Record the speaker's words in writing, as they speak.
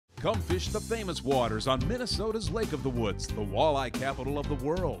Come fish the famous waters on Minnesota's Lake of the Woods, the walleye capital of the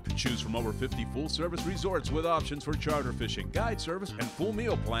world. Choose from over 50 full-service resorts with options for charter fishing, guide service, and full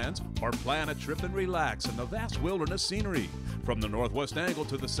meal plans, or plan a trip and relax in the vast wilderness scenery. From the Northwest Angle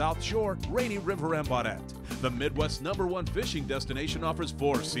to the South Shore, Rainy River and Baudette. The Midwest's #1 fishing destination offers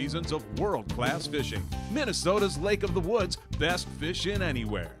 4 seasons of world-class fishing. Minnesota's Lake of the Woods, best fish in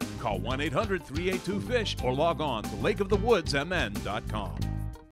anywhere. Call 1-800-382-FISH or log on to lakeofthewoodsmn.com.